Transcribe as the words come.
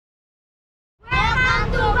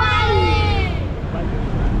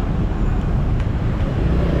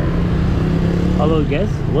Hello guys,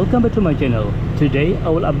 welcome back to my channel. Today I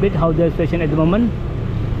will update how the situation at the moment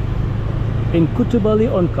in Kuta Bali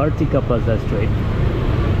on Kartika Plaza Street.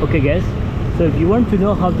 Okay guys, so if you want to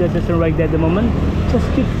know how the situation right there at the moment, just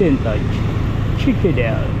keep in touch. Check it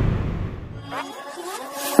out.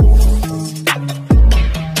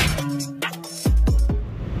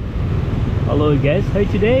 Hello guys, how are you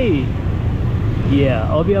today? Yeah, I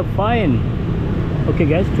hope you are fine. Okay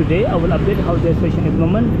guys, today I will update how the situation at the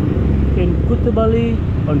moment in Kuta Bali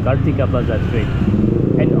on Kartika Plaza Street,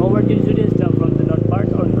 and our today start from the north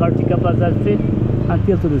part on Kartika Plaza Street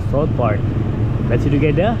until to the south part. Let's see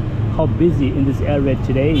together how busy in this area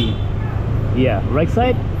today. Yeah, right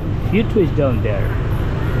side, few trees down there,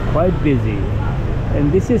 quite busy.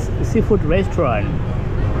 And this is a seafood restaurant,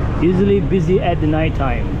 usually busy at the night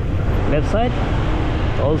time. Left side,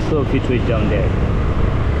 also few trees down there.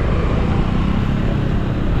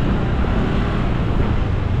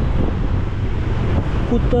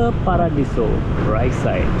 Kuta Paradiso, right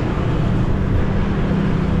side.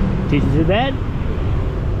 Did you see that?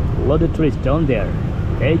 A lot of trees down there.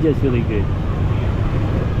 They're just really good.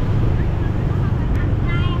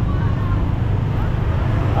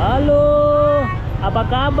 Halo, apa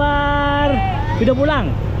kabar? Sudah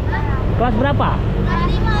pulang? Kelas berapa?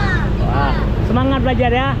 Kelas 5. Wah, semangat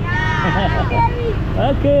belajar ya.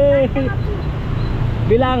 Oke.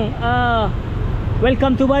 Bilang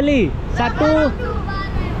welcome to Bali.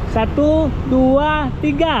 Satu, dua,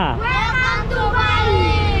 tiga. Welcome to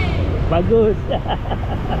Bali. Bagus.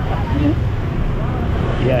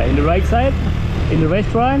 Yeah, in the right side, in the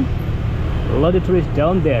restaurant, a lot of tourists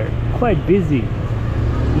down there, quite busy.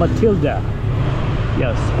 Matilda,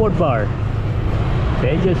 yeah, sport bar.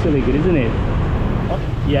 They're just really good, isn't it?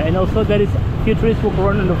 Yeah, and also there is few tourists walk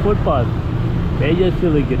around on the footpath. They're just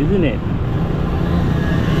really good, isn't it?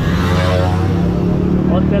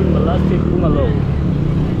 Hotel Melasti Bungalow.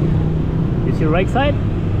 You see right side?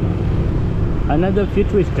 Another few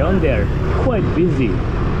tourists down there, quite busy.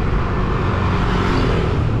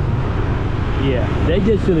 Yeah, they're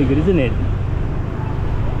just really good, isn't it?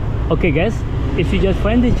 Okay guys, if you just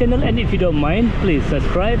find this channel and if you don't mind, please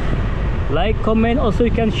subscribe, like, comment. Also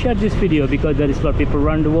you can share this video because there is a lot of people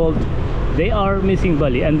around the world, they are missing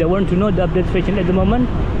Bali and they want to know the update situation at the moment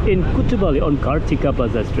in Kuta Bali on Kartika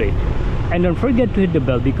Plaza Street. And don't forget to hit the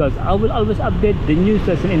bell because I will always update the new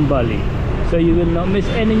session in Bali, so you will not miss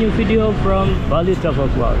any new video from Bali Travel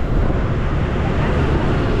Vlog.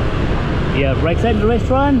 Yeah, right side of the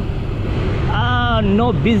restaurant.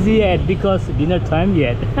 Not busy yet because dinner time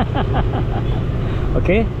yet.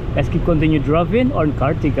 Okay, let's keep continue driving on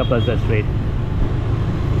Kartika Plaza Street.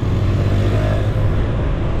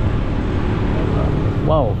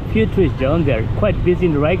 Wow, few trees down there, quite busy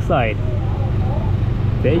in the right side.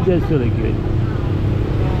 They just really good.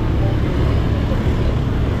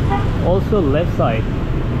 Also left side,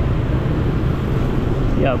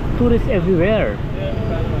 yeah, tourists everywhere.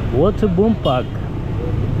 Water boom park,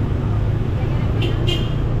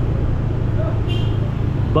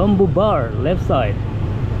 bamboo bar, left side,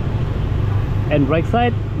 and right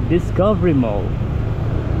side Discovery Mall.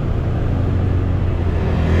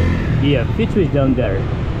 Yeah, few trees down there.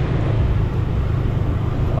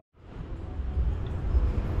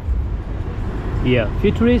 Yeah,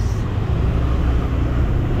 few trees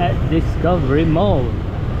at Discovery Mall,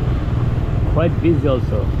 quite busy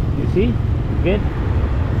also. You see, good.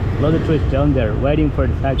 A lot of tourists down there waiting for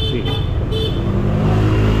the taxi.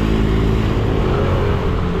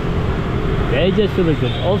 They just really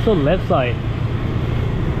good. Also left side.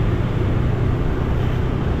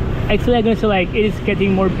 Actually I'm gonna say like it is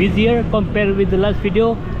getting more busier compared with the last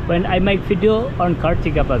video when I make video on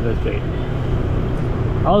Kartika Plaza Street.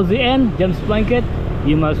 How's the end? James Blanket,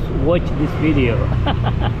 you must watch this video.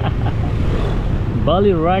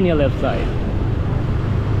 Bali Rania left side.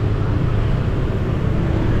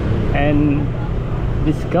 And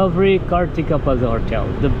Discovery Kartika Plaza Hotel,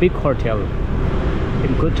 the big hotel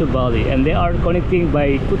in Kuta Bali, and they are connecting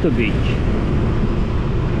by Kuta Beach.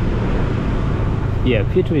 Yeah,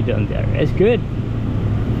 few trees down there. It's good.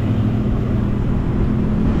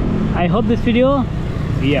 I hope this video,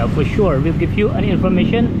 yeah, for sure will give you an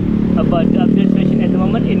information about the update situation at the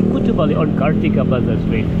moment in Kuta Bali on Kartika Plaza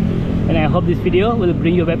Street. And I hope this video will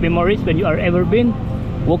bring you back memories when you are ever been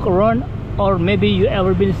walk around, or maybe you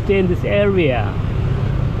ever been stay in this area,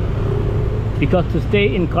 because to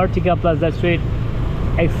stay in Kartika Plaza Street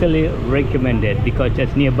actually recommended because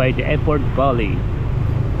it's nearby the airport Bali,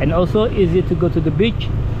 and also easy to go to the beach,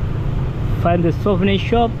 find the souvenir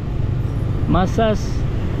shop, massage,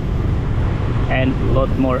 and a lot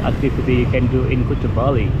more activity you can do in Kuta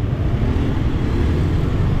Bali.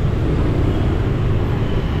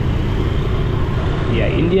 Yeah,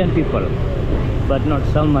 Indian people, but not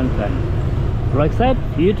Salman Khan. Right side,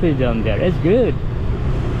 few trees down there. It's good.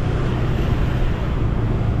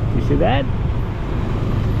 You see that?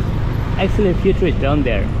 Actually, a few trees down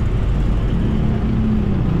there.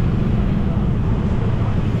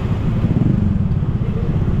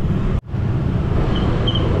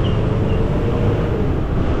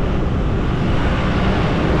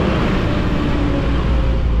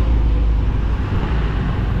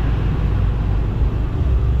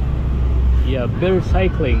 Yeah, bear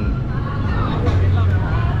cycling.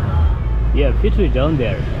 Yeah, few trees down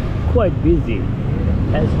there. Quite busy.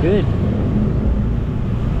 That's good.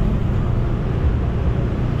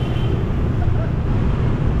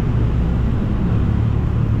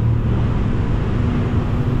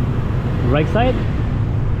 Right side,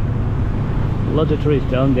 lot of trees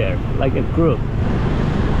down there, like a group.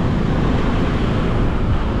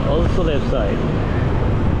 Also left side.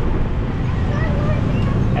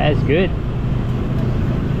 That's good.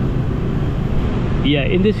 Yeah,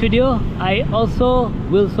 in this video I also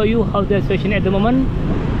will show you how the situation at the moment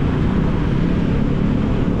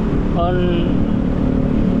on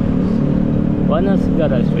Wana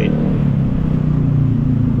Segara Street.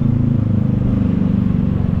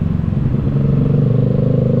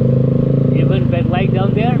 Even backlight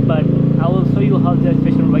down there, but I will show you how the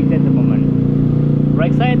situation right at the moment.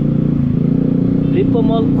 Right side, Lipo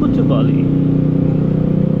Mall Kuta Bali.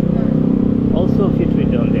 Also a few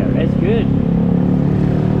trees down there. That's good.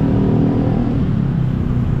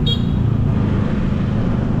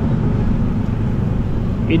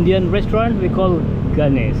 Indian restaurant we call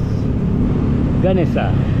Ganesha,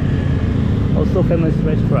 also famous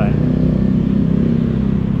restaurant.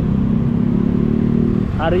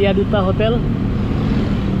 Arya Duta Hotel,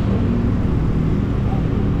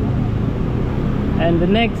 and the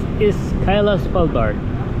next is Kailas Palbar,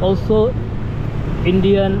 also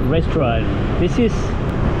Indian restaurant. This is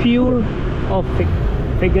pure of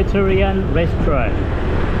vegetarian restaurant.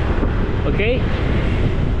 Okay.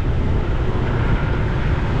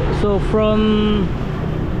 So from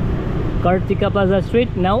Kartika Plaza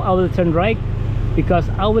Street, now I will turn right because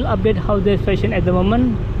I will update how the situation at the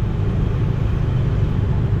moment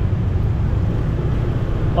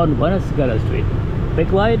on Wana Segara Street.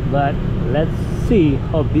 Backlight, but let's see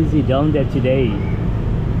how busy down there today.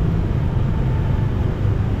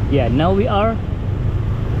 Yeah, now we are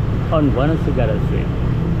on Wana Segara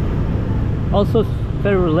Street. Also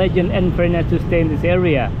very legend and very nice to stay in this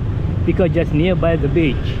area because just nearby the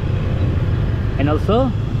beach. And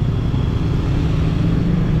also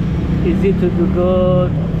easy to go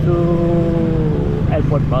to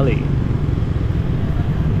Airport Bali.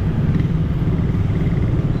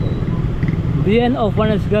 The end of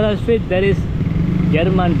Wana Segara Street, there is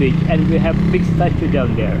German beach, and we have big statue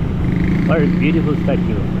down there. Very beautiful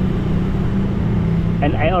statue.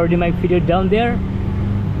 And I already made video down there.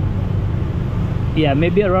 Yeah,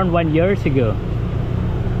 maybe around 1 year ago.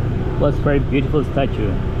 Was very beautiful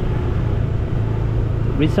statue.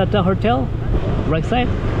 Risata Hotel, right side.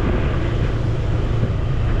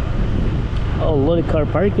 Oh, lot of car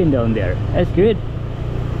parking down there. That's good.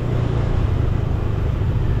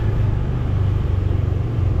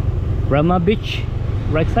 Rama Beach,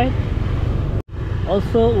 right side.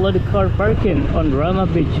 Also, lot of car parking on Rama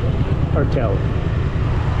Beach Hotel.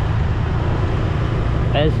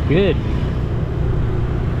 That's good.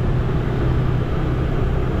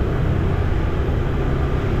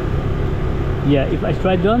 Yeah, if I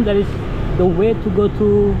straight down, that is the way to go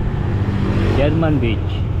to German Beach.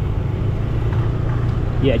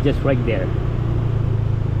 Yeah, just right there.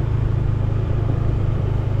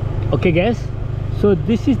 Okay guys, so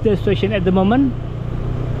this is the situation at the moment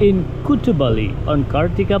in Kuta Bali on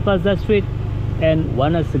Kartika Plaza Street and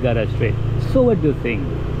Wana Segara Street. So what do you think?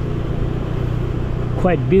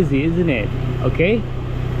 Quite busy, isn't it? Okay,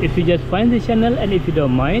 if you just find the channel and if you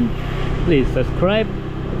don't mind, please subscribe,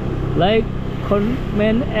 like,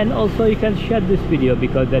 comment, and also you can share this video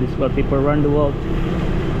because there is a lot of people around the world,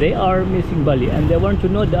 they are missing Bali and they want to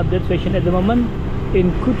know the update situation at the moment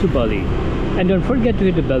in Kuta Bali. And don't forget to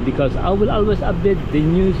hit the bell because I will always update the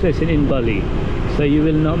new session in Bali, so you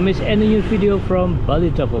will not miss any new video from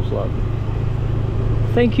Bali Travel Vlog.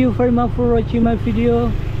 Thank you very much for watching my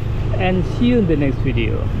video and see you in the next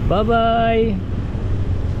video. Bye bye.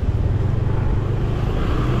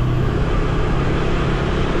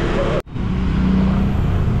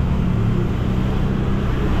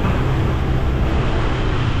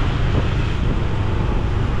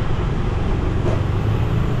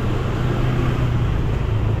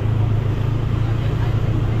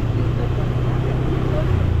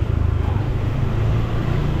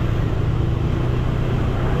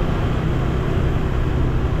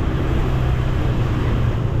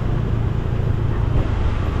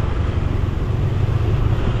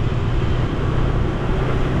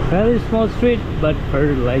 Very small street but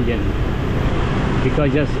very legend,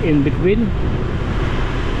 because just in between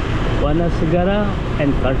Wana Segara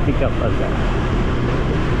and Kartika Plaza,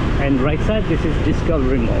 and right side this is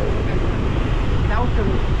Discovery Mall.